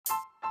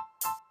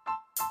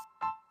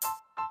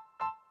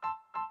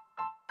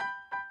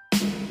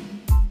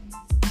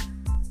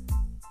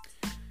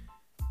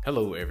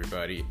Hello,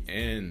 everybody,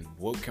 and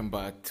welcome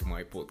back to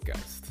my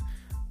podcast.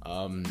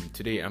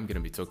 Today, I'm going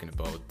to be talking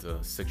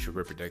about sexual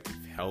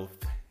reproductive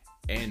health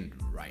and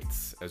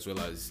rights, as well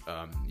as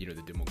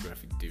the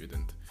demographic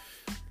dividend.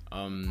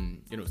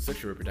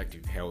 Sexual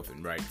reproductive health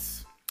and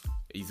rights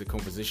is a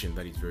conversation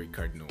that is very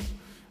cardinal,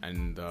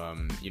 and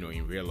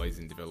in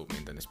realizing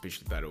development, and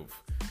especially that of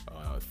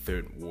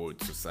third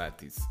world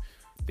societies.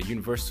 The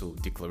Universal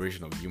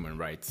Declaration of Human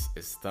Rights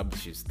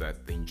establishes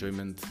that the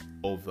enjoyment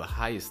of the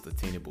highest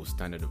attainable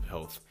standard of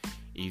health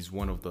is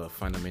one of the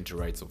fundamental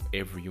rights of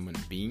every human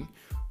being,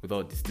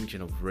 without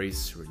distinction of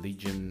race,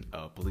 religion,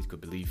 political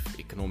belief,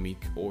 economic,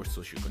 or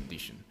social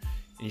condition.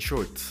 In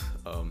short,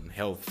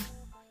 health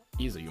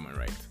is a human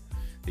right.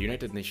 The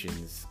United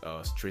Nations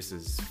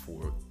stresses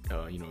for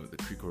the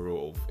critical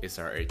role of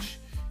SRH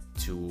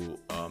to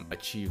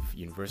achieve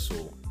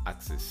universal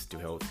access to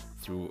health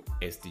through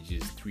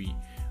SDGs 3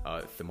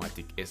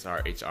 thematic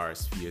SRHR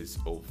spheres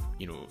of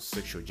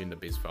sexual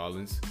gender-based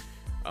violence,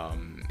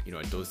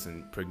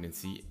 adolescent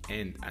pregnancy,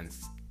 and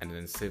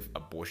unsafe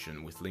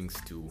abortion, with links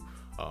to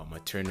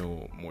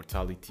maternal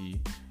mortality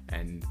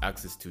and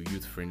access to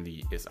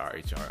youth-friendly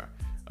SRHR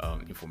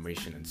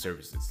information and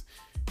services.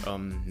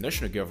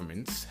 National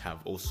governments have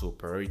also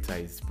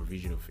prioritized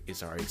provision of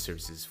SRH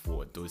services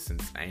for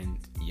adolescents and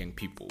young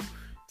people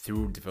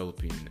through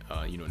developing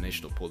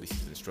national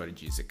policies and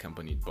strategies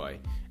accompanied by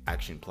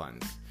action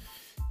plans.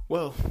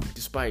 Well,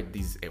 despite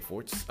these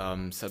efforts,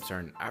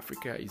 sub-Saharan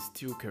Africa is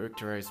still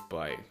characterized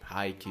by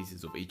high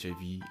cases of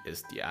HIV,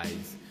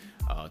 STIs,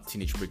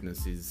 teenage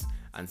pregnancies,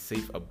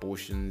 unsafe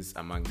abortions,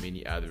 among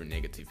many other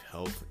negative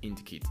health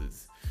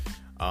indicators.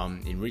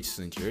 In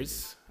recent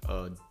years,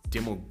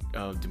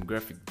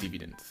 demographic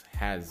dividend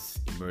has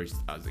emerged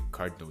as a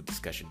cardinal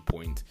discussion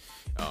point,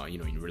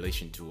 in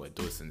relation to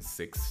adolescent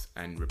sex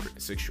and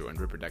sexual and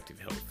reproductive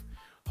health.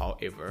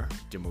 However,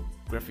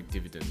 demographic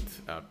dividend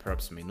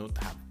perhaps may not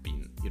have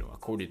been,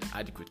 accorded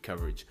adequate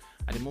coverage,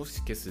 and in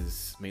most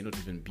cases may not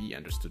even be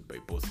understood by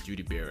both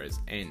duty bearers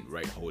and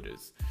right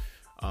holders.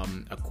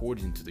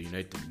 According to the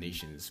United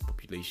Nations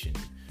Population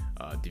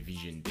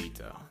Division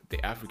data,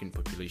 the African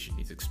population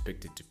is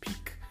expected to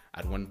peak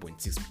at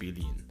 1.6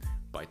 billion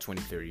by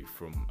 2030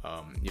 from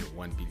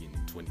 1 billion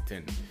in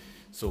 2010.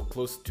 So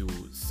close to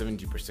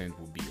 70%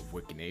 will be of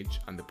working age,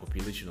 and the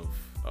population of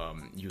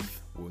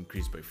youth will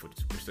increase by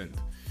 42%.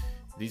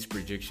 These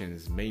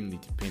projections mainly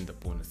depend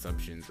upon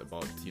assumptions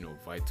about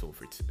vital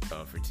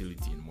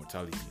fertility and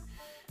mortality.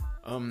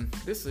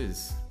 This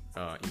is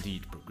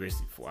indeed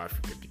progressive for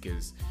Africa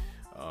because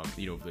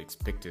the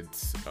expected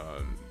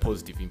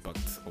positive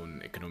impact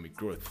on economic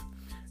growth.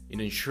 In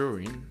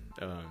ensuring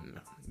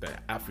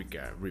that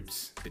Africa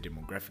reaps the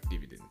demographic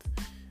dividend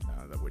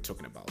that we're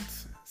talking about,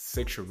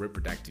 sexual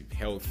reproductive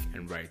health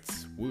and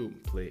rights will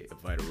play a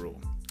vital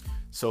role.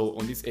 So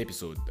on this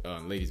episode,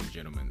 ladies and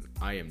gentlemen,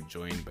 I am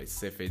joined by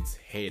CEPHED's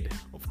Head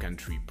of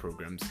Country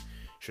Programs,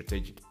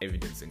 Strategic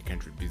Evidence and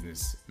Country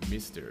Business,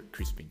 Mr.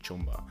 Crispin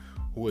Chomba,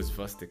 who has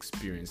vast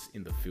experience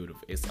in the field of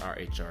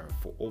SRHR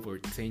for over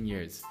 10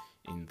 years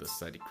in the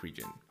SADC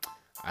region.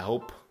 I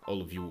hope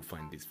all of you will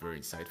find this very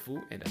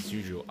insightful, and as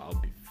usual, I'll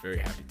be very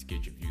happy to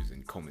get your views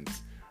and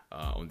comments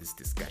on this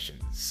discussion.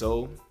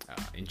 So,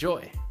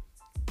 enjoy!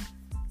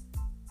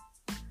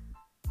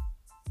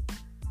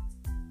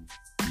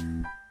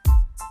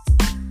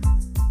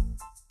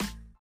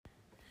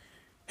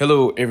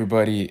 Hello,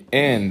 everybody,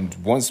 and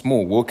once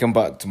more, welcome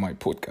back to my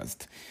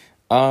podcast.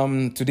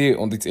 Today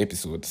on this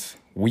episode,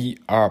 we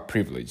are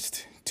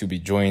privileged to be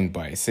joined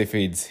by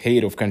CEPHED's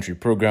Head of Country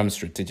Programs,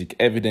 Strategic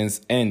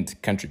Evidence and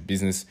Country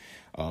Business,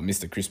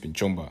 Mr. Crispin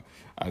Chomba,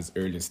 as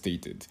earlier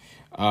stated.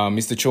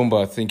 Mr.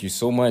 Chomba, thank you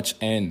so much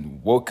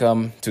and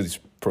welcome to this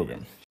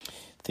program.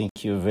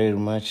 Thank you very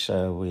much.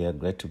 We are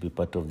glad to be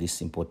part of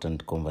this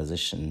important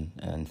conversation,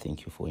 and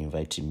thank you for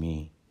inviting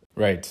me.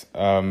 Right.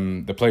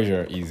 The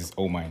pleasure is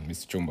all mine,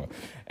 Mr. Chomba.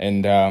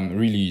 And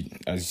really,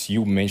 as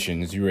you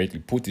mentioned, as you rightly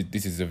put it,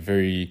 this is a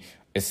very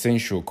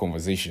essential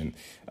conversation.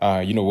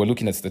 We're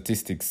looking at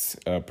statistics,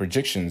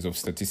 projections of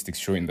statistics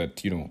showing that,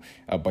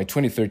 by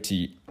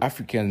 2030,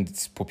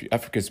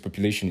 Africa's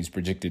population is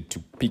projected to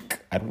peak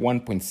at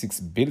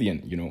 1.6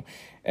 billion,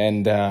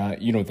 and,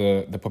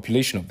 the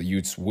population of the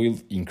youths will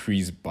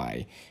increase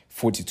by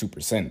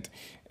 42%.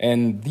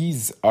 And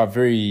these are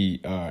very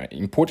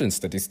important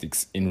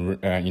statistics in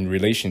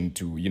relation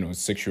to,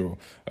 sexual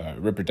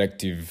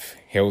reproductive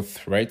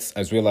health rights,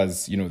 as well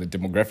as, the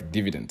demographic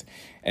dividend.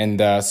 And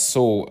to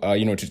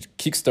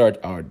kickstart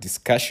our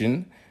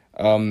discussion,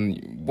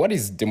 what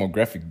is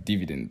demographic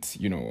dividend,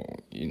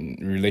 in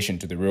relation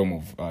to the realm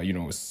of,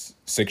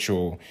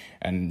 sexual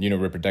and,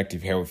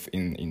 reproductive health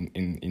in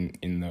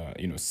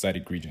the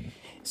SADC region?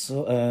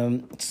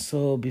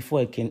 So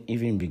before I can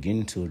even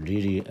begin to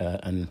really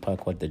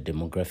unpack what the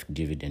demographic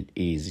dividend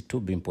is, it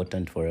will be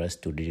important for us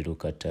to really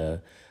look at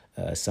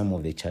some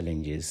of the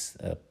challenges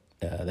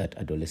that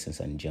adolescents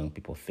and young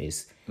people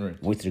face,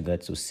 right, with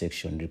regards to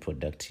sexual and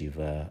reproductive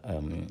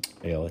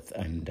health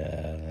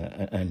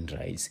and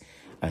rights.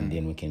 and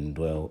then we can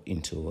dwell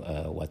into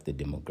what the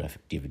demographic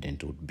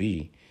dividend would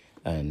be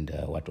and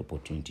what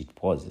opportunity it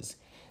poses.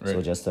 Right.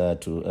 So just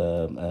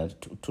to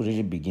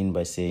really begin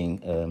by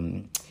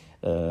saying,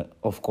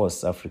 of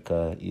course,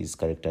 Africa is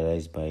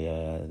characterized by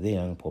the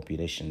young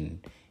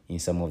population. In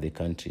some of the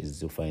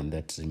countries, you find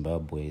that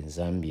Zimbabwe,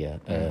 Zambia,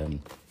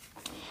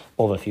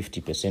 over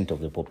 50% of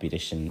the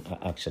population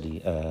are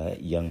actually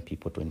young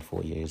people,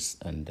 24 years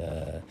and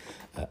below.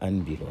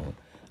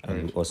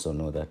 And we also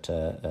know that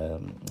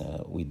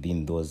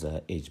within those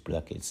age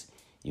brackets,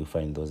 you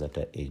find those that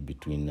are aged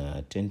between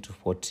 10 to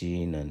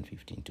 14 and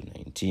 15 to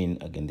 19.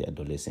 Again, the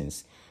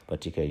adolescents,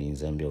 particularly in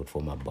Zambia, would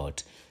form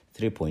about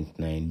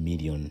 3.9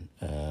 million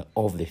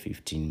of the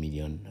 15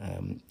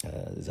 million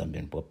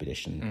Zambian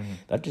population.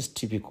 That is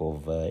typical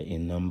of a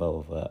number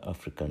of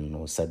African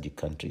or SADC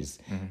countries,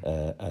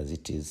 as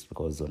it is,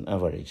 because on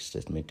average it's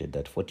estimated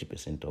that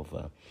 40% of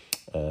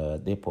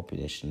their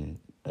population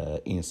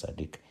in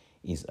SADC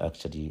is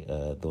actually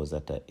those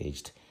that are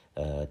aged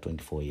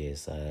 24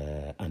 years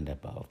and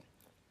above.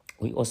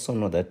 We also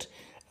know that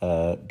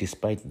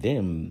despite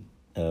them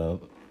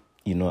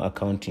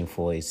accounting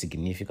for a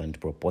significant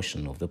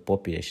proportion of the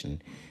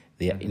population,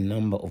 there are a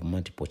number of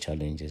multiple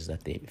challenges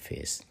that they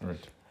face.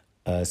 Right.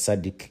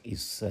 SADC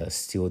is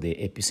still the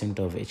epicenter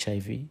of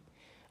HIV,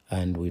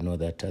 and we know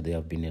that there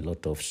have been a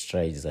lot of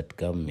strides that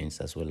governments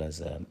as well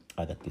as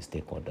other key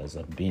stakeholders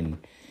have been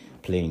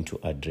playing to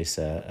address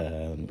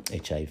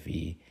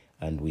HIV,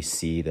 and we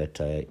see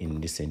that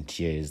in recent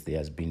years there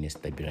has been a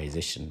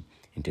stabilization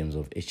in terms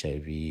of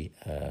HIV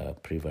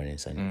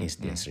prevalence and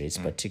incidence rates,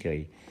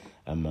 particularly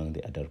among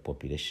the adult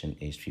population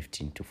aged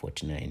 15 to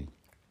 49.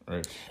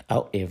 Right.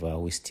 However,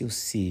 we still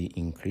see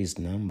increased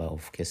number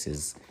of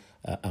cases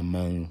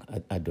among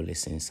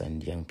adolescents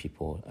and young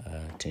people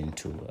 10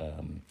 to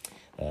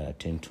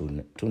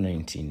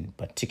 19,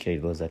 particularly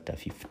those that are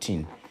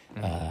 15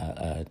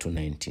 to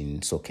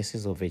 19. So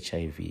cases of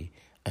HIV,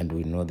 and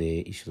we know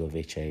the issues of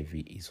HIV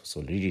is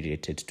also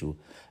related to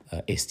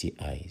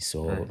STIs.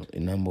 So a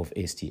number of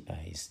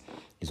STIs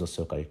is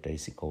also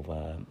characteristic of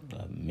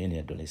many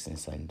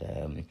adolescents and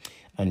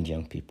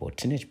young people.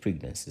 Teenage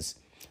pregnancies.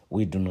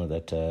 We do know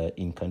that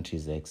in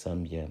countries like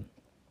Zambia,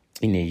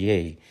 in a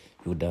year, you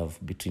would have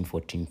between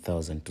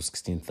 14,000 to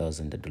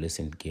 16,000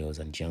 adolescent girls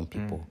and young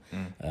people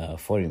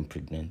falling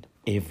pregnant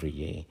every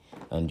year.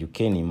 And you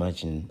can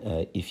imagine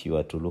if you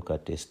were to look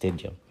at a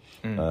stadium,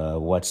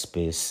 what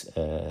space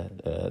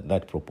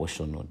that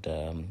proportion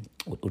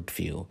would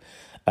fill.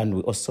 And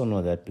we also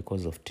know that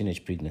because of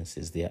teenage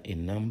pregnancies, there are a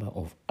number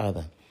of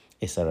other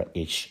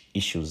SRH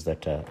issues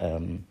that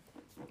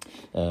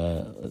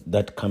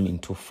that come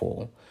into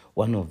fore.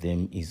 One of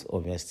them is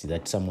obviously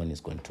that someone is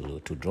going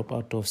to drop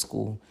out of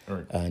school,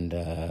 right. And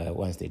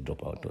once they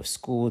drop out of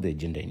school, the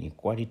gender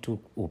inequality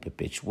will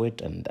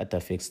perpetuate, and that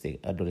affects the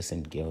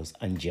adolescent girls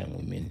and young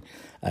women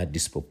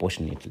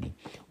disproportionately.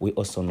 We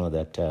also know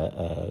that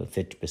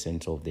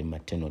 30% of the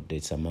maternal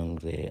deaths among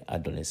the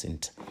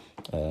adolescent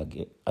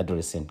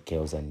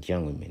girls and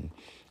young women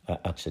are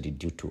actually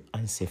due to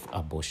unsafe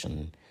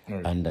abortion.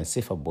 Right. And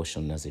unsafe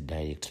abortion has a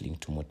direct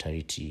link to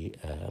mortality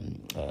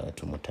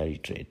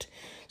rate.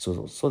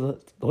 So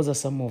those are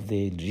some of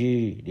the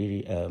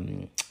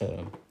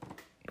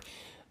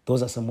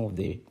those are some of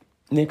the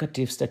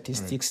negative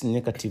statistics, right.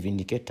 Negative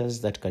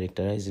indicators that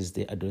characterizes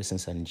the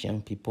adolescents and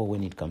young people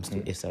when it comes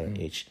to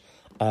SRH.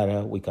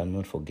 We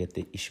cannot forget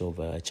the issue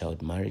of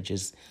child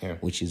marriages,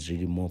 which is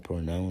really more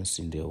pronounced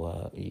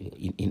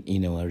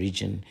in our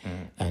region,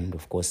 and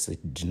of course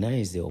it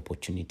denies the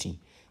opportunity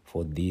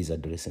for these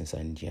adolescents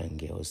and young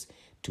girls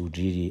to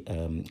really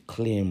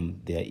claim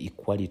their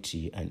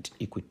equality and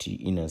equity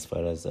in as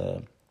far as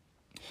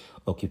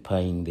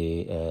occupying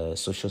the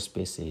social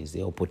spaces,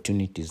 the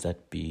opportunities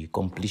that be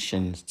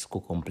completion,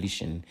 school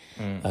completion,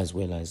 as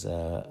well as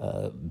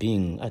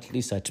being at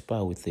least at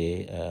par with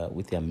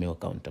their male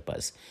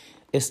counterparts.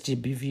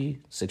 SGBV,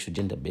 sexual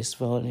gender-based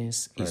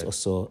violence, is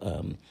also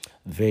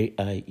very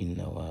high in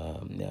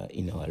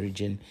our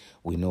region.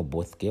 We know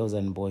both girls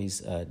and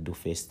boys do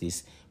face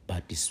this,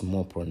 but it's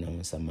more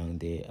pronounced among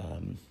the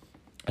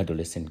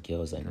adolescent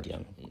girls and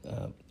young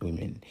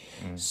women.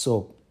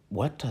 So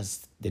what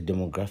does the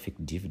demographic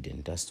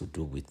dividend has to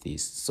do with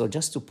this? So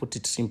just to put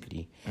it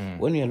simply,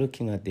 when we are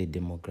looking at the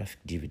demographic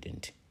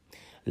dividend,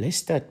 let's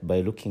start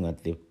by looking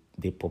at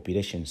the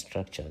population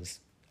structures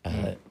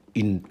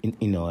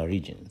in our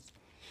regions.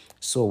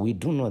 So we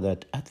do know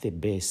that at the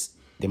base,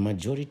 the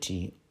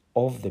majority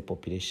of the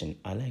population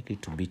are likely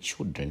to be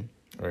children,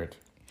 right,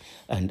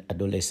 and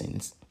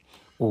adolescents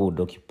who would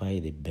occupy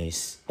the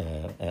base.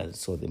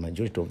 So the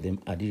majority of them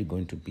are really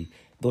going to be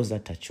those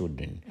that are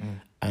children.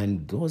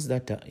 And those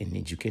that are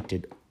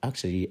uneducated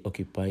actually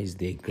occupies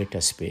the greater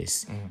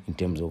space in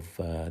terms of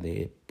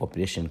the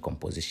population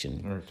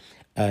composition. Right.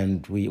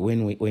 And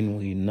when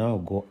we now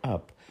go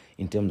up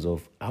in terms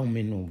of how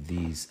many of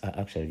these are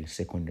actually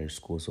secondary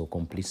schools or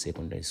complete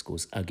secondary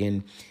schools,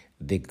 again,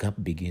 the gap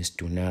begins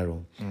to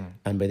narrow.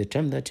 And by the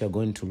time that you're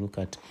going to look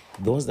at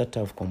those that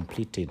have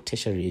completed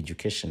tertiary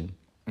education,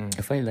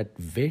 I find that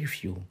very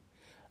few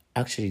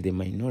actually the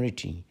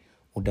minority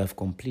would have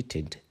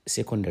completed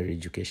secondary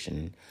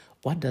education.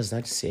 What does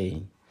that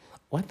say?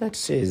 What that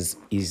says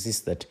is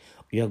this, that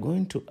we are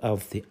going to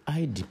have the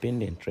high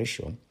dependent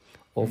ratio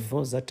of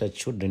those that are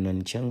children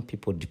and young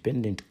people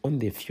dependent on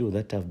the few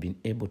that have been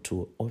able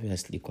to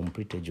obviously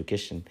complete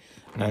education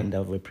and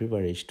have a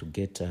privilege to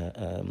get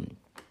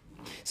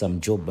some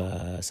job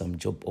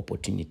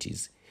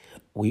opportunities.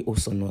 We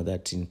also know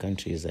that in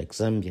countries like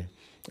Zambia,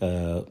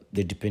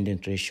 the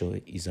dependent ratio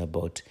is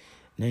about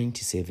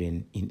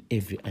 97 in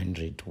every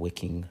 100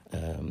 working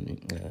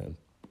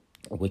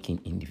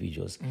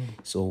individuals.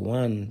 So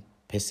one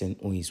person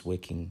who is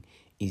working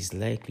is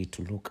likely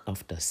to look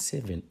after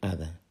 7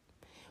 other.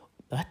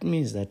 That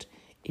means that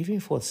even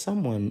for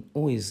someone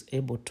who is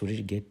able to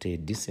really get a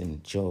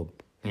decent job,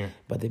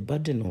 but the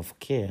burden of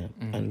care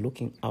and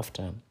looking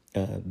after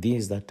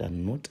these that are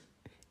not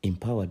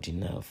empowered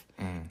enough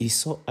is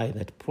so high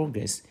that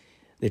progress,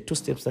 the 2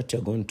 steps that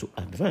you're going to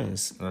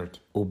advance,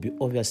 will be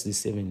obviously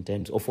 7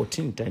 times or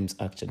 14 times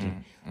actually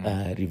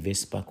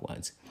reverse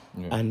backwards.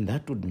 And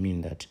that would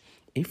mean that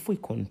if we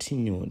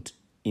continued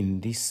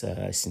in this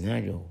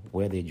scenario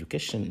where the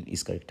education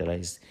is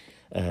characterized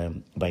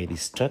by the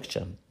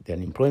structure, the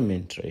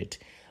unemployment rate,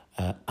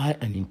 high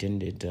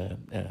unintended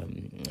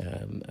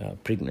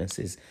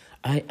pregnancies,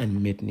 high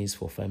unmet needs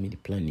for family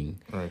planning,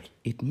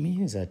 it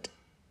means that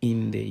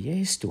in the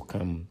years to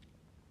come,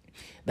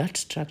 that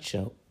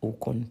structure will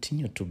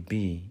continue to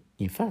be,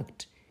 in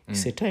fact,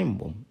 it's a time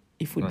bomb.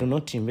 If we do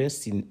not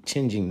invest in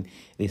changing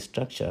the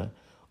structure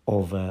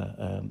of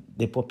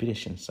the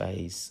population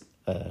size,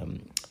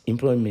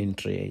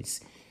 employment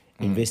rates,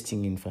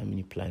 investing in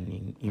family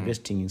planning,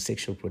 investing in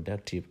sexual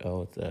productive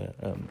health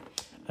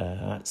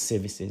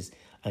services,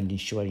 and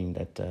ensuring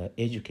that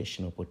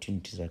education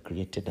opportunities are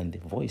created and the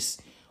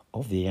voice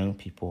of the young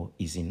people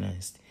is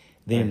enhanced,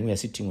 then we are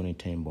sitting on a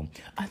time bomb.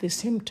 At the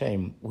same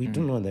time, we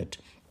do know that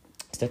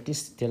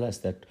statistics tell us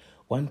that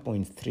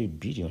 1.3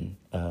 billion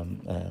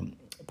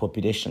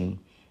population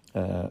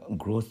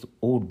growth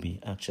would be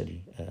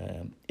actually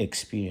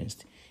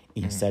experienced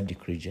in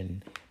SADC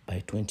region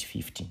by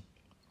 2050.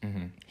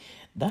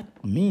 That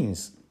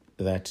means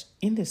that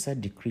in the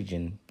SADC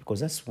region, because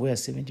that's where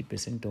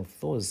 70% of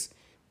those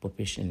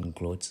population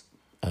growths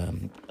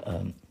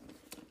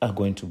are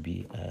going to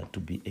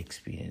be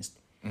experienced.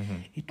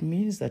 It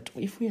means that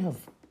if we have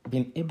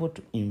been able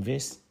to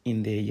invest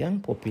in the young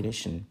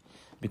population,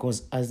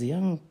 because as the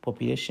young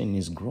population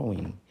is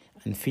growing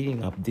and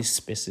filling up these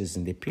spaces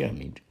in the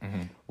pyramid,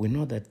 we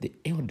know that the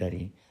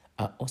elderly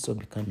are also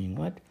becoming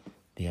what?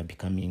 They are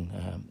becoming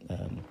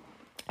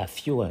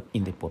fewer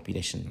in the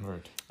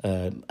population.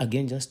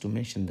 Again, just to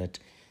mention that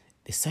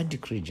the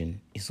SADC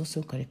region is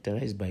also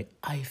characterized by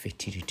high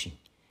fertility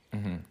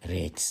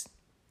rates.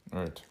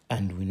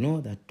 And we know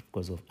that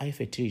because of high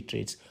fertility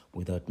rates,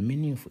 without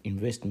meaningful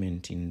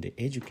investment in the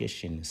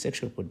education,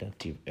 sexual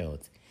productive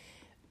health,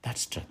 that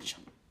structure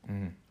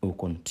will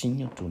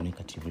continue to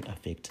negatively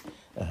affect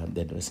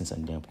the adolescents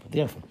and young people.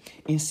 Therefore,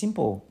 in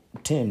simple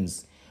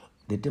terms,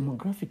 the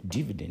demographic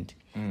dividend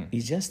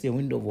is just a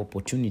window of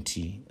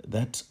opportunity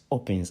that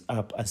opens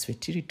up as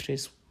fertility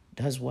rates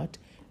does what?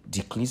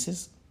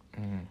 Decreases.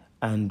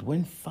 And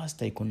when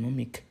faster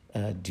economic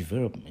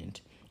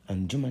development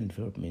and human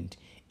development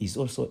is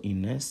also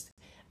enhanced.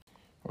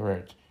 All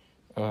right.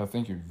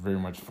 Thank you very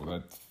much for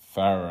that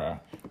thorough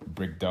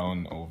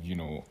breakdown of,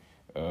 the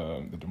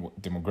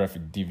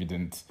demographic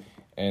dividend.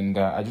 And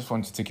I just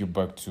want to take you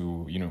back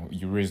to,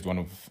 you raised one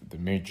of the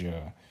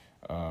major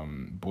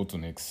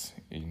bottlenecks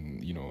in,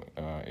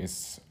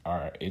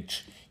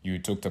 SRH. You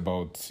talked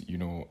about,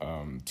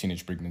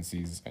 teenage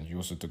pregnancies, and you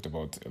also talked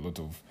about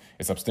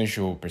a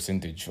substantial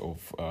percentage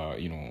of,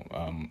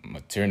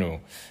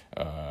 maternal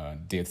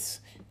deaths,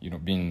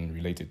 being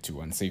related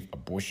to unsafe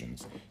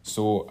abortions.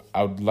 So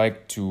I would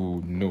like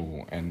to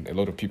know, and a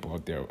lot of people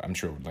out there, I'm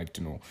sure, would like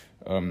to know,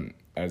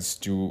 as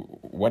to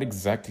what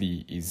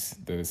exactly is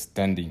the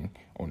standing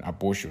on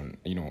abortion,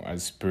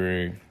 as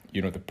per,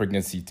 the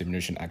Pregnancy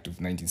Termination Act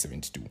of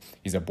 1972.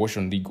 Is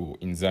abortion legal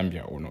in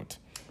Zambia or not?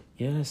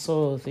 Yeah,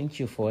 so thank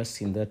you for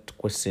asking that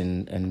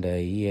question. And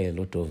I hear a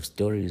lot of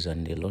stories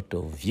and a lot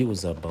of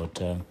views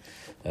about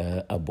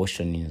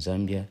abortion in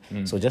Zambia.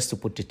 So just to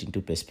put it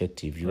into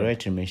perspective, you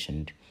rightly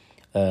mentioned,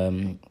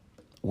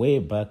 way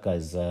back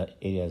as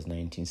early as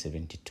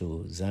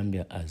 1972,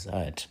 Zambia has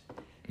had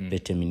the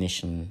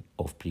Termination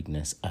of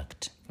Pregnancy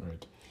Act.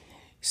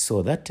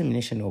 So that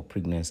Termination of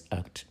Pregnancy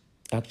Act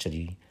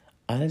actually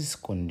has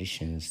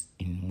conditions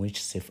in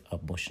which safe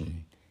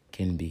abortion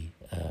can be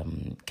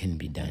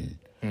done.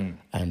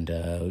 And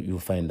you'll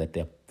find that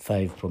there are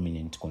 5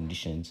 prominent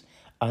conditions.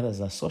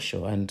 Others are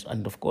social.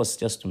 And of course,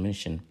 just to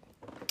mention,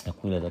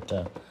 Aquila,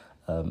 that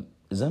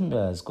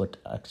Zambia has got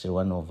actually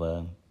one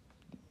of,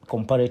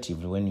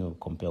 comparatively, when you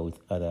compare with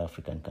other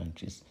African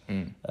countries,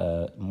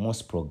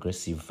 most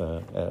progressive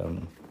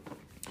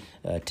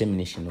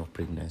Termination of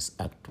Pregnancy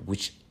Act,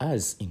 which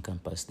has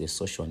encompassed the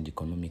social and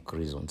economic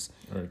reasons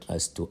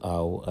as to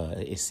how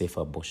a safe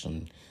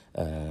abortion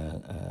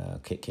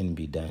can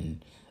be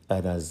done.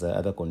 others,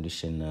 other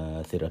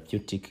condition,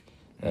 therapeutic,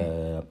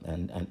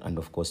 and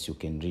of course you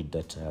can read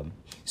that.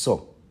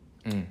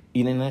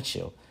 In a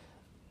nutshell,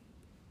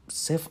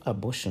 safe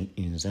abortion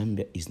in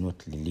Zambia is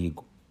not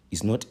illegal.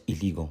 It's not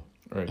illegal.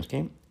 Right.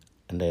 Okay,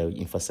 and I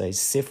emphasize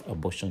safe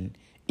abortion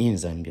in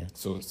Zambia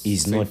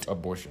is not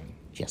abortion.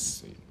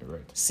 Yes.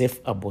 Right. Safe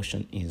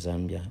abortion in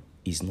Zambia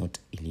is not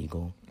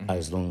illegal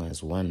as long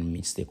as one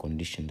meets the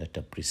conditions that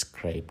are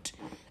prescribed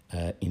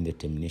in the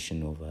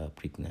Termination of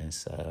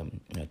Pregnancy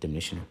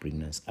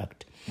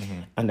Act.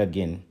 And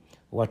again,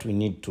 what we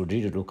need to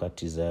really look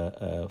at is,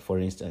 for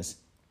instance,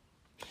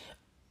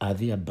 are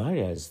there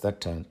barriers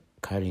that are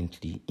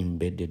currently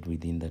embedded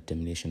within the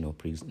Termination of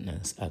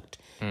Pregnancy Act?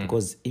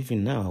 Because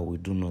even now, we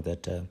do know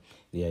that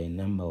there are a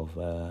number of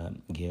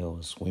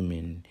girls,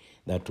 women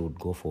that would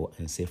go for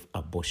unsafe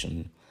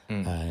abortion,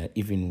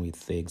 even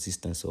with the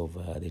existence of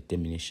the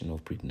Termination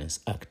of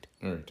Pregnancy Act.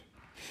 Right.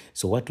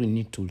 So what we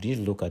need to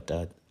really look at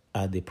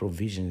are the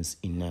provisions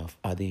enough?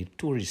 Are they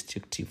too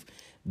restrictive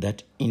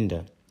that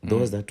hinder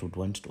those that would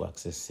want to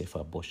access safe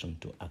abortion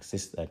to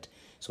access that,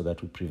 so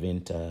that we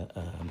prevent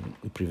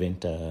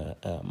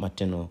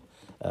maternal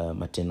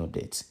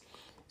deaths?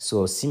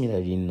 So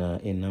similarly, in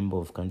a number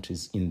of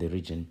countries in the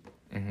region,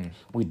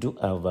 we do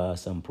have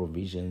some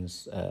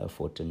provisions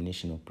for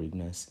termination of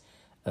pregnancy.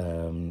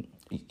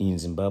 In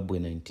Zimbabwe,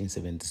 in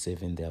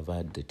 1977, they have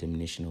had the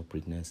Termination of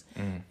Pregnancy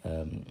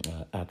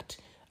Act.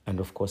 And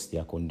of course,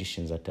 there are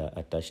conditions that are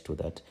attached to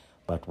that.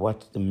 But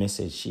what the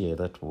message here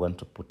that we want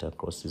to put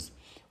across is,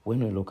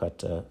 when we look at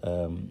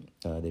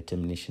the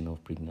Termination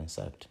of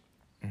Pregnancy Act,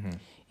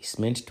 it's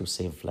meant to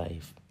save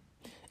life.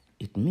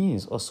 It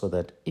means also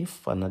that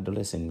if an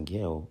adolescent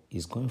girl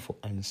is going for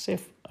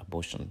unsafe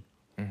abortion,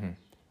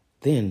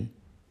 then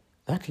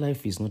that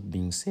life is not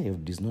being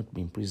saved, is not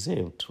being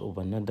preserved of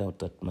an adult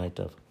that might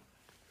have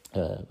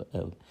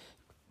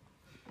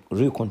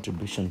real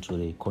contribution to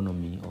the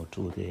economy or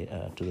to the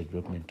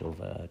development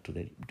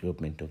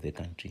of the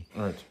country.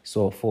 Right.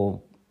 So for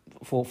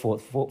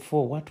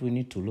what we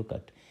need to look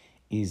at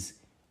is,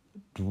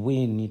 do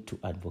we need to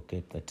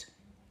advocate that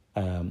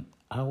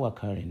our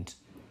current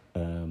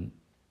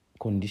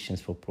conditions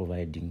for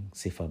providing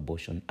safe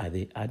abortion, are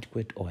they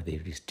adequate or are they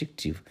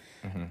restrictive,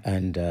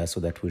 and so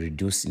that we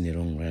reduce in the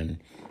long run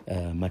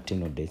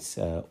maternal deaths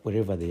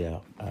wherever they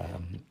are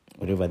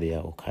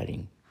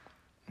occurring.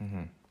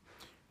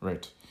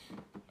 Right.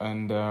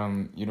 And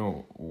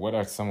what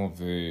are some of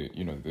the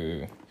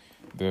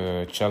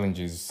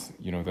challenges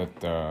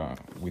that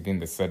within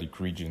the SADC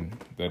region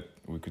that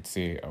we could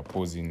say are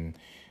posing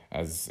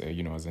as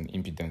as an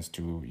impedance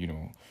to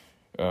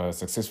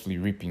successfully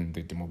reaping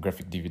the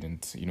demographic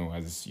dividend,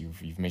 as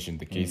you've mentioned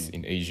the case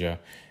in Asia.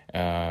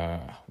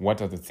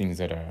 What are the things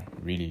that are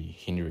really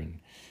hindering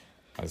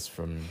us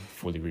from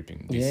fully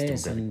reaping this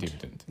demographic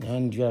dividend?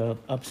 And you are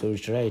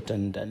absolutely right.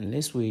 And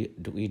unless we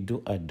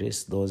do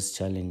address those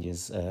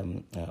challenges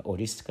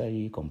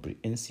holistically,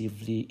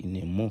 comprehensively, in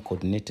a more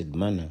coordinated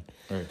manner,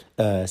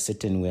 right,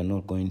 certainly we are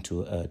not going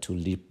to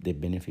reap the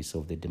benefits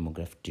of the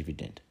demographic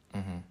dividend.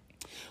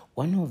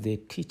 One of the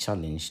key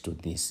challenges to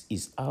this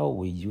is how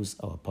we use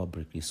our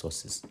public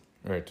resources.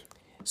 Right.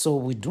 So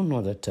we do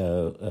know that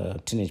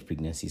teenage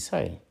pregnancy is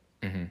high.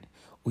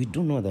 We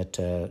do know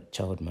that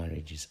child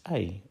marriage is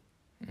high.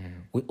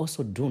 We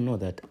also do know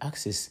that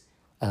access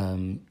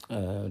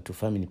to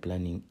family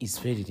planning is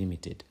very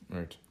limited.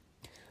 Right.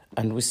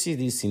 And we see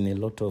this in a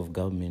lot of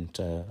government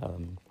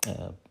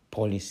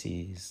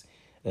policies,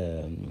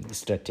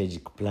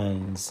 strategic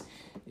plans.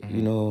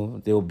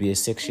 There will be a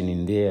section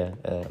in there.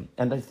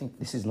 And I think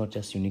this is not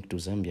just unique to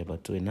Zambia,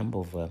 but to a number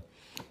of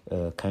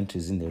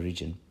countries in the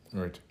region.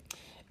 Right.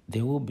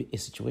 There will be a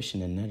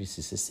situation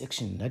analysis, a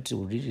section that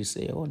will really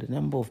say, the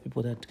number of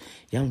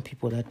young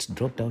people that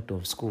dropped out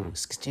of school,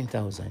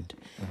 16,000.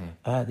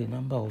 The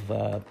number of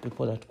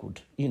people that could,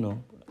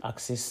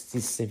 access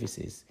these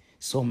services,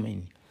 so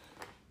many.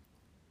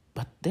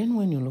 But then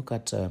when you look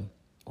at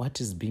what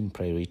is being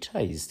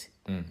prioritized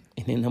in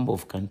a number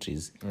of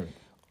countries,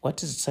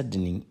 what is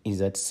saddening is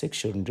that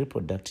sexual and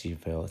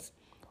reproductive health,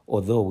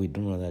 although we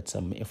do know that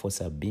some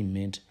efforts are being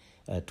made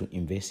to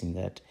invest in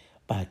that,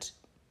 but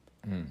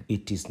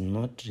it is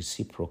not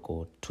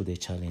reciprocal to the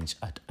challenge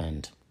at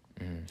hand.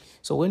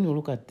 So when you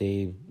look at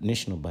the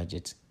national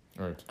budget,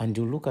 and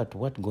you look at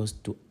what goes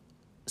to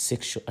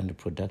sexual and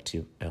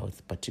reproductive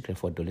health, particularly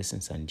for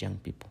adolescents and young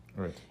people,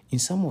 in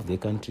some of the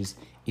countries,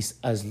 it's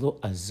as low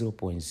as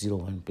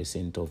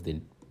 0.01% of the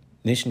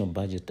national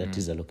budget that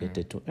is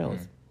allocated to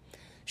health.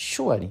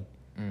 Surely,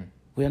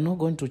 we are not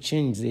going to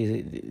change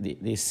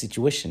the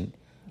situation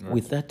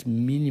with that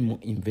minimal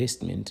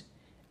investment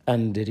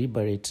and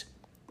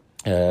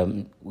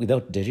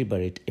without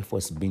deliberate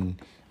efforts being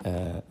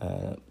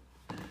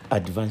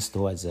advanced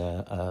towards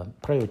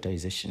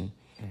prioritization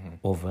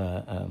of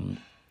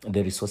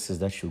the resources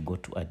that should go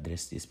to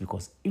address this.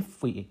 Because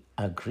if we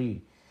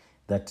agree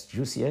that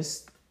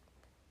yes,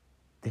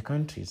 the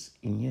countries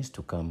in years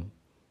to come,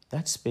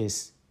 that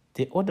space,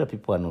 the older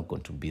people are not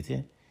going to be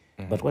there.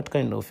 But what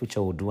kind of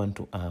future would we want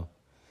to have?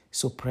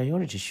 So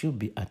priority should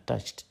be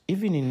attached,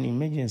 even in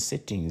emergency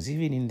settings,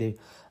 even in the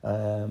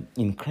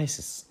in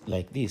crisis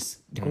like this,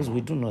 because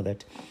we do know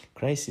that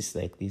crises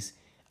like this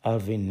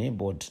have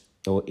enabled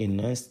or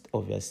enhanced,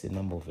 obviously, the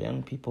number of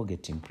young people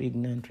getting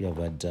pregnant. We have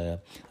had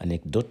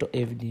anecdotal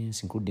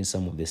evidence, including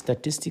some of the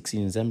statistics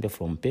in Zambia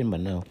from Pemba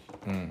now,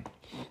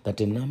 that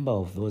a number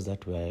of those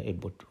that were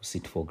able to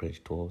sit for grade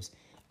 12s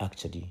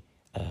actually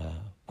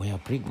were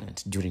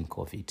pregnant during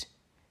COVID.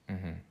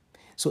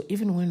 So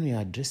even when we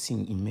are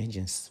addressing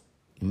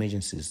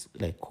emergencies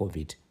like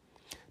COVID,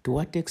 to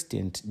what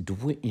extent do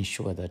we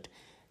ensure that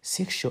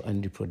sexual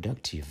and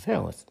reproductive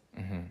health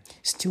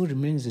still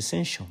remains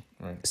essential,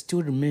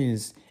 still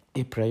remains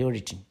a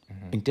priority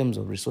in terms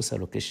of resource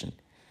allocation?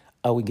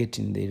 Are we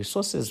getting the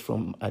resources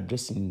from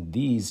addressing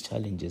these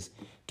challenges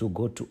to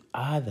go to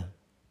other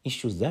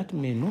issues that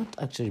may not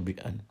actually be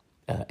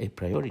a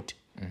priority?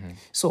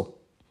 So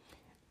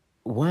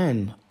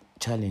one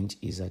challenge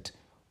is that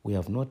we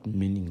have not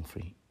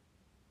meaningfully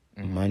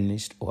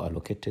managed or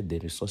allocated the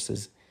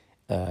resources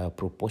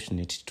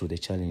proportionate to the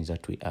challenge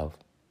that we have.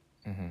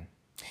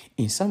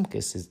 In some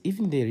cases,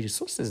 even the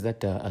resources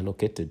that are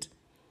allocated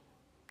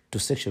to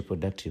sexual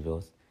reproductive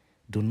health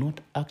do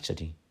not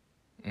actually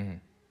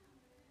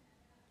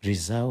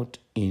result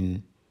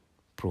in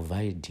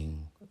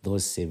providing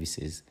those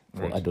services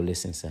for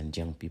adolescents and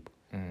young people.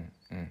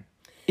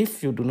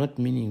 If you do not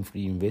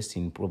meaningfully invest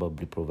in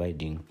probably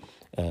providing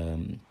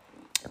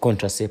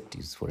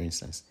contraceptives, for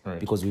instance,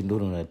 because we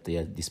don't know that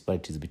there are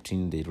disparities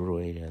between the rural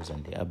areas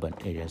and the urban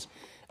areas,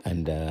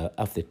 and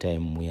half the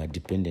time we are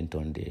dependent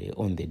on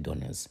the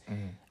donors,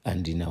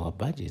 and in our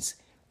budgets,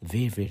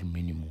 very, very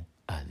minimal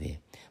are there.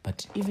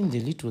 But even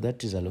the little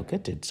that is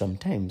allocated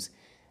sometimes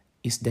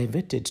is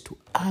diverted to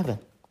other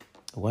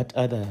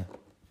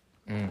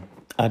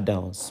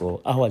adults or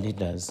our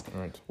leaders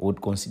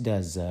would consider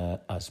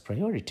as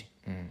priority.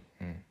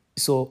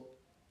 So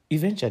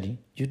eventually,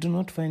 you do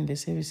not find the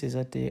services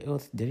at the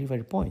health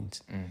delivery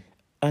points.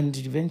 And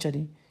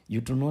eventually,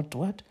 you do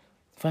not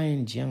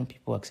find young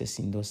people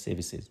accessing those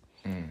services.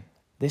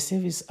 The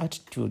service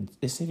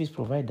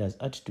providers'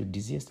 attitude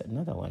is just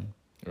another one.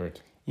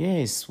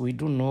 Yes, we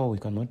do know, we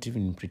cannot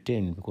even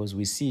pretend, because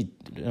we see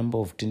the number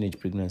of teenage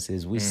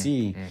pregnancies, we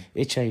see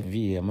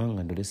HIV among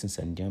adolescents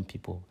and young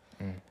people.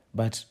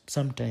 But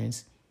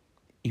sometimes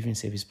even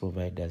service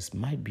providers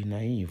might be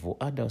naive, or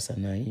adults are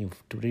naive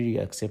to really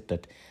accept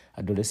that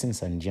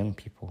adolescents and young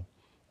people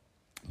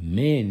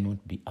may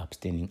not be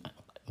abstaining.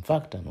 In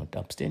fact, are not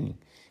abstaining.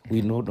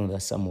 We know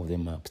that some of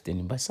them are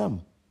abstaining, but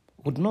some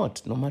would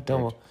not, no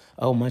matter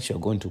how much you're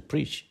going to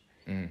preach.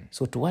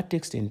 So to what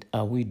extent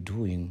are we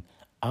doing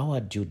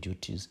our due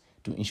duties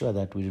to ensure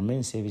that we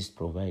remain service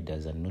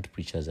providers and not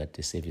preachers at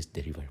the service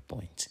delivery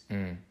point?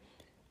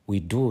 We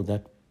do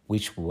that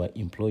which we were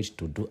employed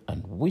to do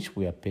and which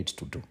we are paid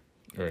to do,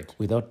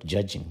 without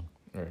judging,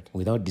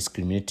 without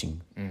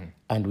discriminating.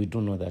 And we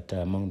do know that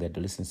among the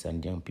adolescents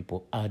and young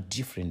people are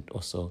different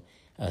also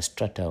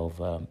strata of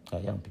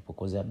young people,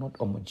 because they are not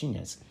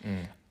homogeneous.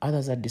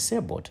 Others are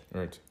disabled,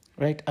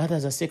 right?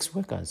 Others are sex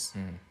workers.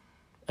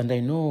 And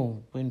I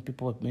know when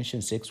people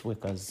mention sex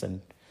workers,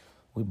 and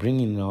we bring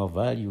in our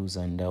values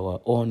and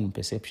our own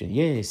perception.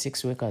 Yeah,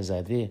 sex workers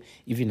are there,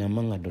 even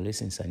among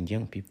adolescents and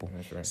young people.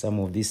 Some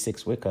of these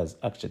sex workers,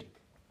 actually,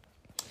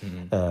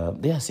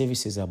 their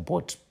services are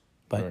bought,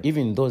 but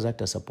even those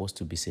that are supposed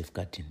to be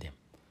safeguarding them.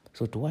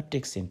 So to what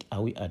extent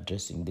are we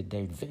addressing the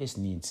diverse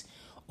needs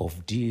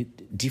of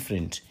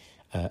different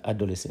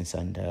adolescents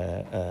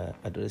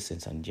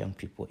and young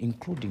people,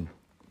 including,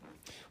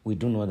 we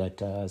do know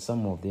that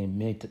some of them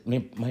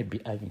might be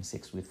having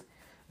sex with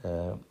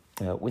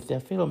their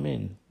fellow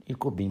men. It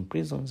could be in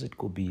prisons, it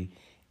could be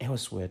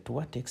elsewhere. To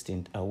what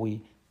extent are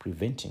we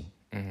preventing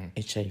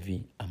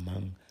HIV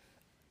among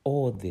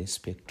all the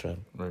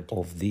spectrum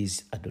of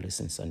these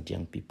adolescents and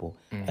young people,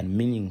 and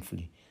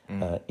meaningfully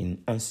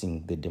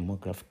enhancing the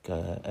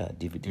demographic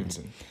dividends?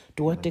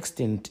 To what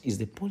extent is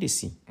the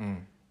policy?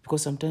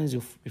 Because sometimes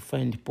you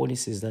find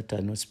policies that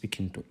are not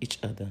speaking to each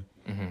other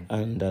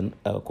and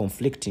are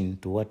conflicting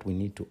to what we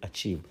need to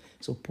achieve.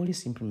 So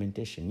policy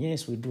implementation,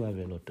 yes, we do have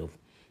a lot of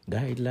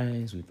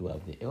guidelines, we do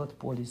have the health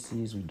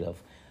policies, we do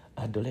have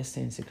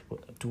adolescents.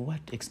 To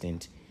what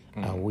extent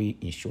are we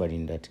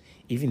ensuring that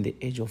even the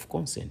age of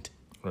consent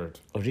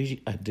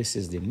already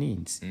addresses the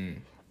needs?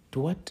 To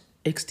what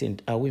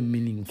extent are we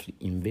meaningfully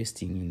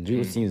investing in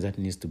real things that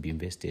needs to be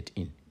invested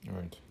in?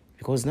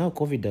 Because now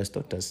COVID has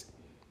taught us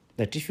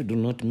that if you do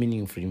not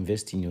meaningfully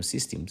invest in your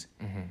systems,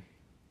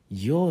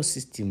 your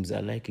systems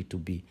are likely to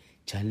be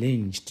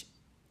challenged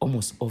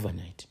almost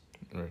overnight.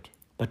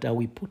 But are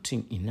we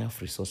putting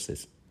enough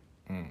resources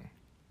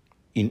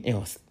in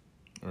health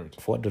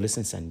for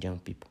adolescents and young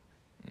people?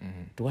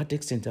 To what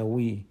extent are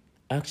we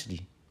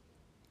actually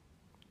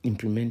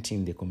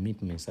implementing the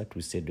commitments that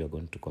we said we are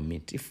going to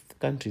commit? If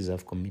countries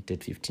have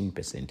committed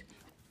 15%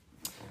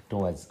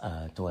 towards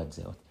health,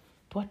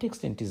 to what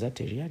extent is that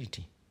a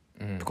reality?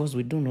 Because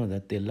we do know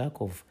that the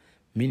lack of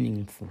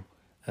meaningful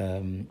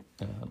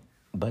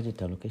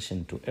budget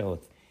allocation to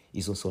health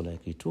is also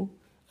likely to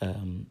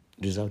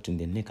result in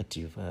the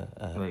negative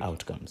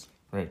outcomes.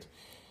 Right.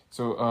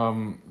 So,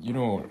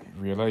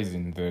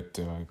 realizing that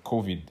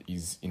COVID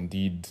is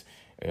indeed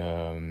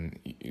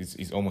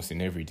is almost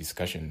in every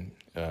discussion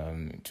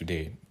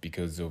today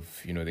because of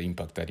the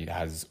impact that it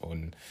has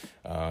on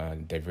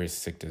diverse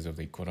sectors of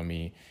the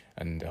economy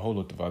and a whole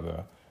lot of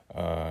other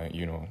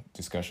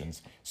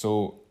discussions.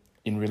 So,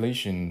 in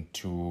relation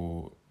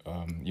to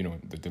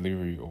the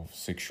delivery of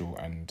sexual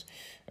and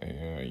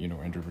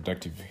and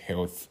reproductive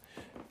health,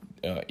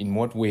 in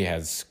what way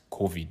has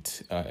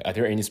COVID? Are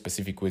there any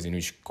specific ways in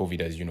which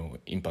COVID has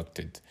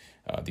impacted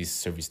this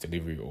service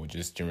delivery, or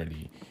just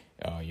generally,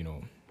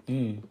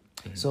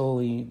 So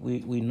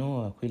we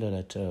know, Aquila,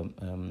 that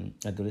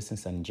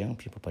adolescents and young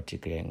people,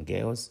 particularly and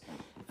girls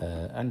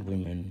and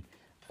women,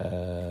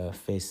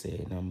 face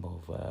a number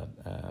of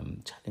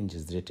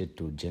challenges related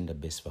to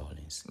gender-based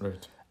violence.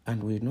 Right.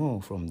 And we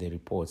know from the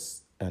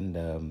reports and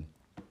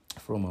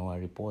from our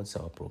reports,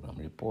 our program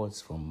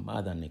reports, from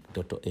other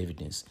anecdotal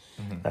evidence,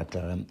 that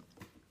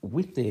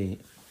with the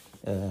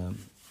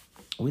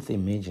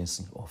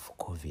emergence of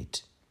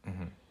COVID,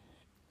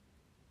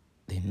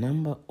 the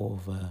number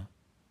of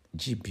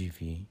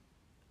GBV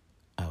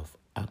have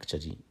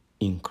actually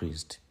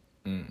increased.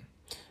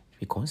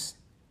 Because,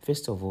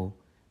 first of all,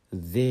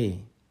 the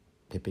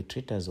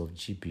perpetrators of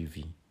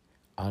GBV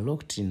are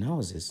locked in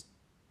houses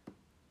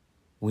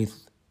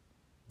with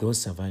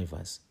those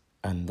survivors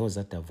and those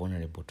that are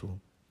vulnerable to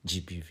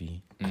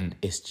GBV and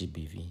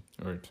SGBV.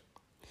 Right.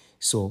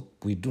 So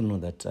we do know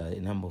that a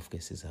number of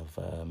cases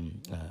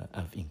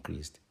have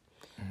increased.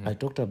 I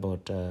talked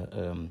about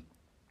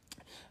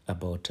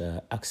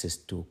access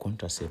to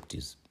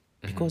contraceptives,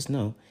 because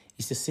now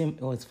it's the same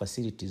health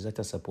facilities that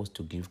are supposed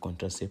to give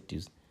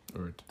contraceptives,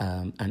 Right.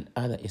 And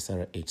other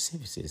SRH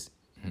services,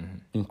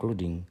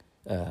 including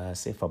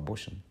safe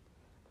abortion.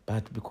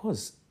 But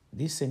because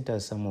these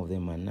centers, some of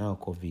them are now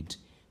COVID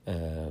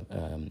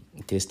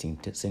testing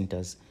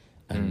centers,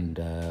 and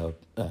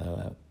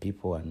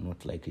people are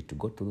not likely to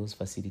go to those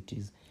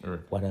facilities. Right.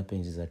 What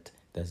happens is that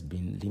there's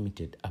been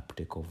limited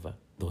uptake of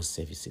those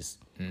services.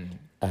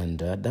 And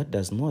that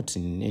does not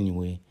in any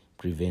way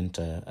prevent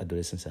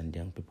adolescents and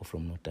young people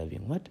from not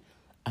having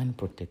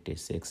unprotected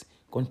sex,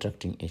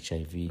 contracting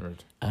HIV,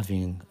 Right.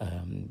 having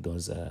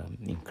those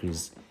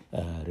increased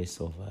rates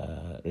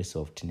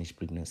of teenage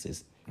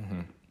pregnancies.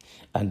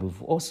 And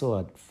we've also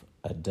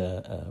had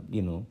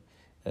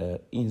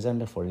in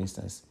Zambia, for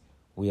instance,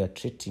 we are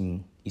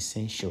treating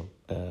essential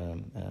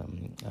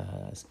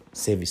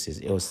services,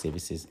 health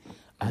services,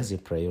 as a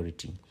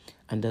priority.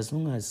 And as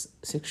long as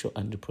sexual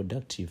and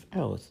reproductive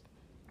health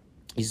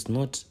is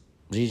not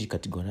really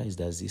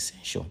categorized as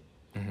essential,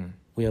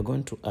 we are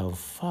going to have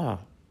far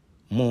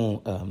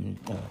more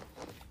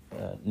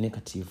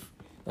negative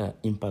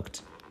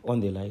impact on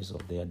the lives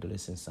of the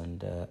adolescents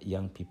and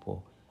young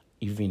people,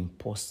 even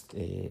post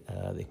the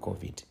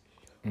COVID.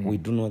 We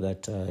do know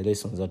that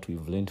lessons that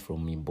we've learned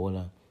from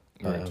Ebola,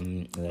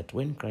 that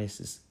when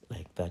crisis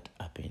like that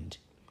happened,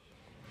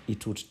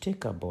 it would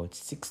take about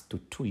 6 to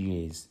 2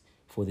 years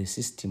for the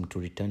system to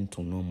return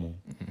to normal.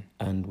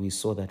 And we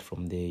saw that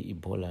from the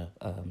Ebola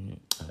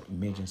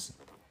emergency.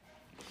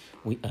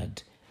 We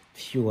had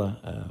fewer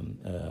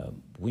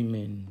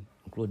women,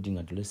 including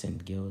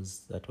adolescent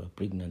girls that were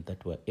pregnant,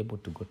 that were able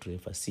to go to a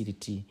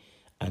facility,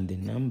 and the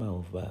number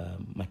of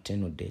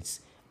maternal deaths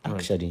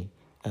actually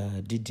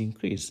did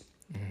increase.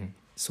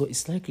 So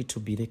it's likely to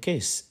be the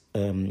case,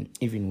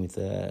 even with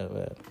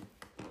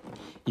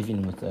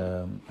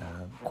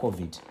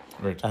COVID.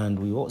 Right. And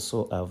we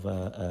also have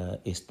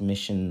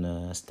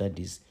estimation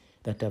studies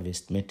that have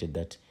estimated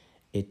that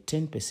a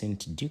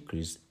 10%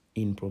 decrease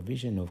in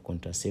provision of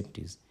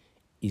contraceptives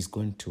is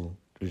going to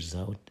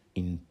result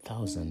in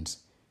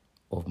thousands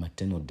of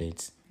maternal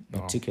deaths,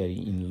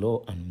 particularly in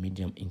low and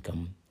medium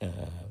income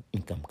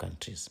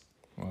countries.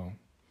 Wow.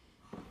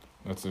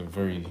 That's a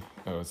very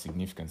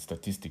significant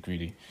statistic,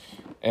 really.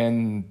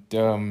 And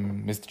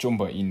Mr.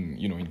 Chomba,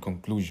 in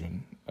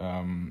conclusion,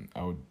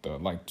 I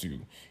would like to,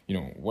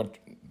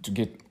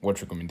 get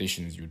what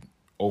recommendations you'd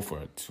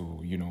offer to,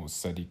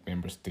 SADC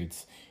member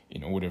states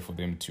in order for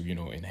them to,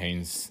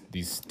 enhance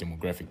this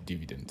demographic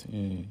dividend.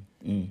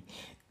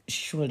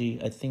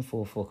 Surely, I think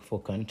for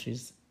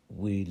countries,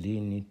 we really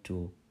need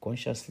to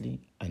consciously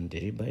and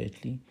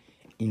deliberately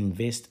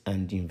invest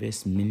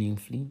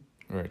meaningfully,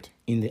 right,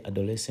 in the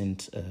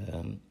adolescent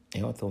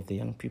health of the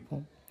young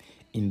people,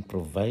 in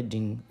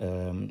providing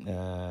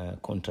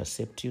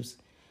contraceptives,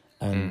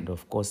 and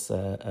of course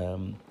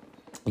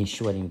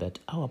ensuring that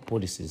our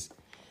policies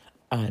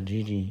are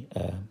really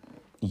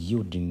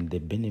yielding the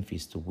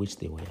benefits to which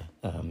they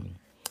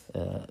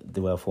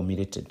were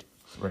formulated.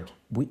 Right.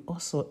 We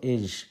also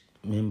urge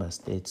member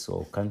states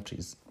or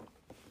countries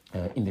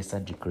in the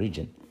SADC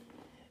region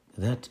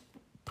that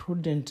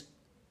prudent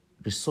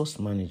resource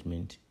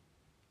management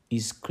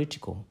is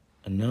critical,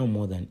 and now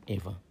more than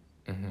ever.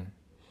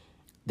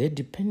 The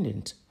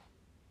dependence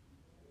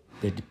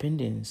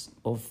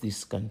of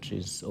these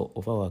countries, or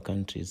of our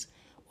countries,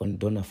 on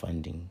donor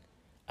funding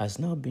has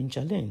now been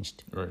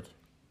challenged. Right.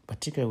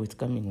 particularly with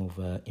coming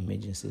of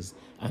emergencies.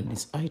 And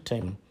it's high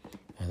time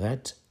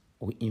that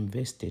we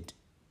invested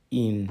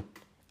in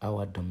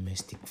our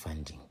domestic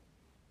funding.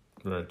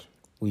 Right.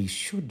 We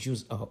should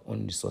use our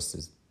own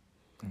resources,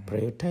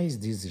 prioritize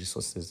these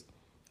resources,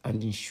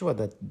 and ensure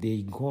that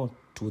they go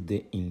to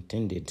the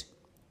intended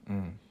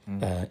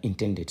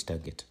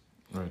target.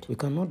 Right. We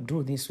cannot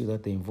do this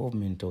without the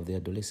involvement of the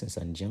adolescents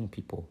and young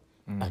people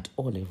at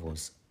all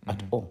levels,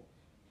 at all,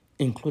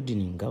 including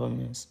in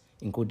governments,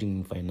 including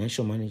in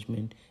financial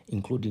management,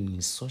 including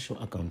in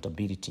social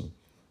accountability,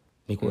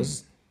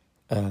 because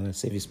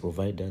service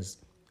providers,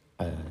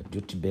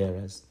 duty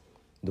bearers,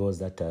 those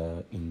that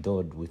are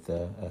endowed with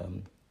the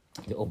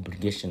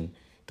obligation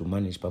to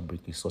manage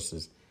public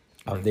resources,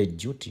 have the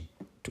duty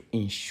to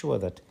ensure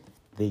that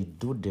they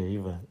do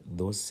deliver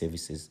those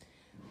services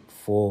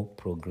for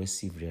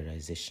progressive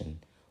realization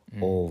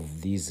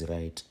of these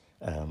rights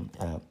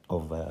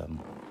of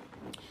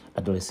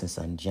adolescents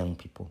and young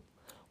people.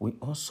 We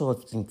also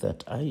think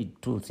that, I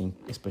do think,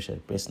 especially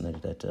personally,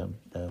 that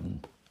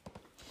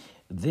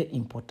the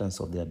importance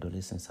of the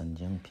adolescents and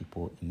young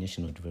people in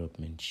national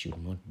development should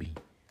not be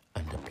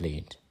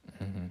underplayed.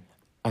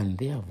 And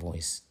their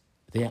voice,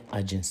 their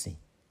agency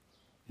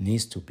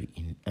needs to be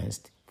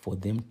enhanced for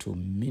them to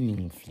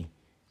meaningfully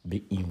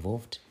be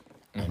involved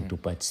and to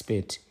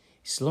participate.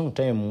 It's a long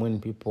time when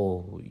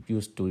people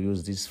used to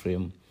use this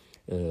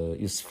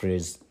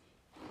phrase,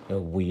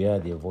 we are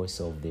the voice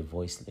of the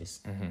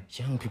voiceless.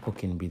 Young people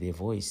can be the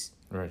voice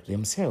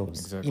themselves.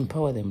 Exactly.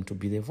 Empower them to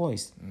be the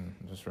voice.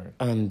 That's right.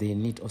 And they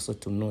need also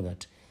to know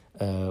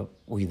that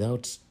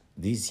without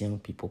these young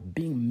people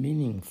being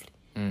meaningfully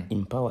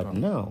empowered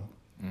now,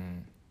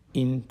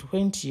 in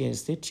 20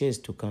 years, 30 years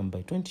to come, by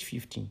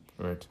 2015,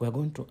 we're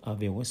going to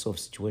have a worse off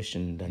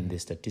situation than the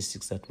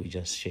statistics that we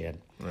just shared.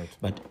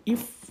 But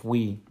if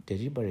we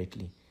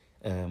deliberately,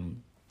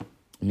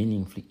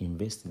 meaningfully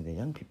invest in the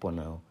young people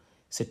now,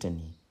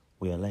 certainly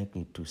we are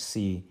likely to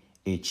see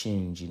a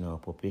change in our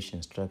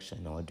population structure,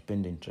 in our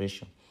dependent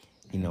ratio,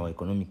 in our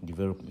economic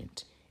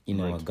development,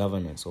 in our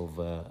governance of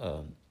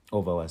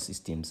our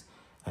systems.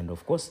 And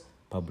of course,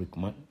 public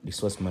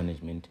resource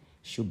management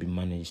should be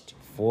managed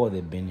for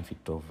the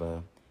benefit of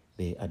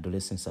the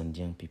adolescents and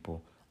young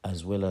people,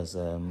 as well as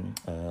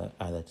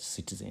other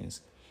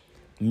citizens.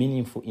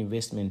 Meaningful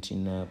investment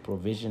in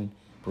provision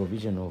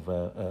of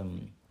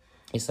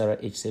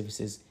SRH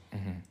services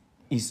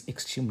is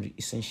extremely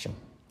essential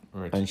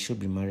and should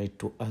be married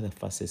to other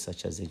facets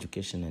such as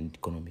education and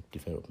economic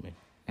development.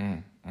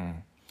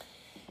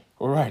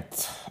 All right.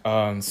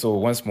 So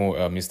once more,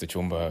 Mr.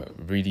 Chomba,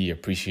 really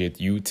appreciate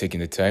you taking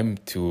the time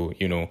to,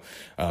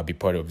 be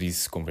part of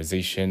this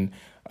conversation.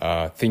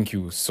 Thank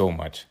you so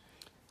much.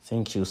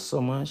 Thank you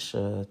so much.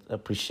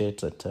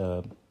 Appreciate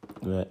that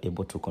we are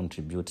able to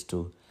contribute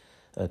to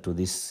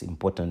this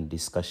important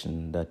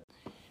discussion.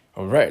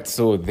 All right.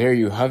 So there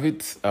you have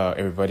it,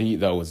 everybody.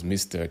 That was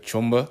Mr.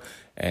 Chomba.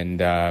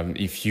 And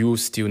if you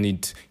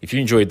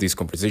enjoyed this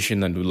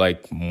conversation and would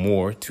like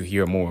to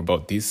hear more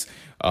about this,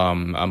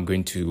 I'm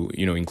going to,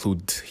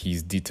 include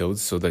his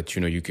details so that,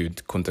 you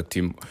could contact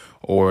him,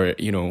 or,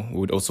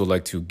 would also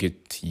like to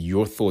get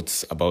your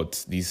thoughts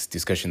about this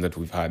discussion that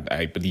we've had.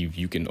 I believe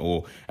you can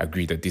all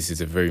agree that this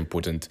is a very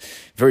important,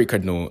 very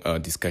cardinal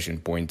discussion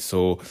point.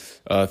 So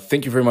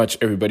thank you very much,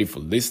 everybody, for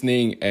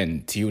listening.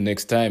 And till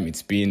next time,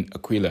 it's been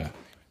Aquila.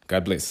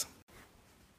 God bless.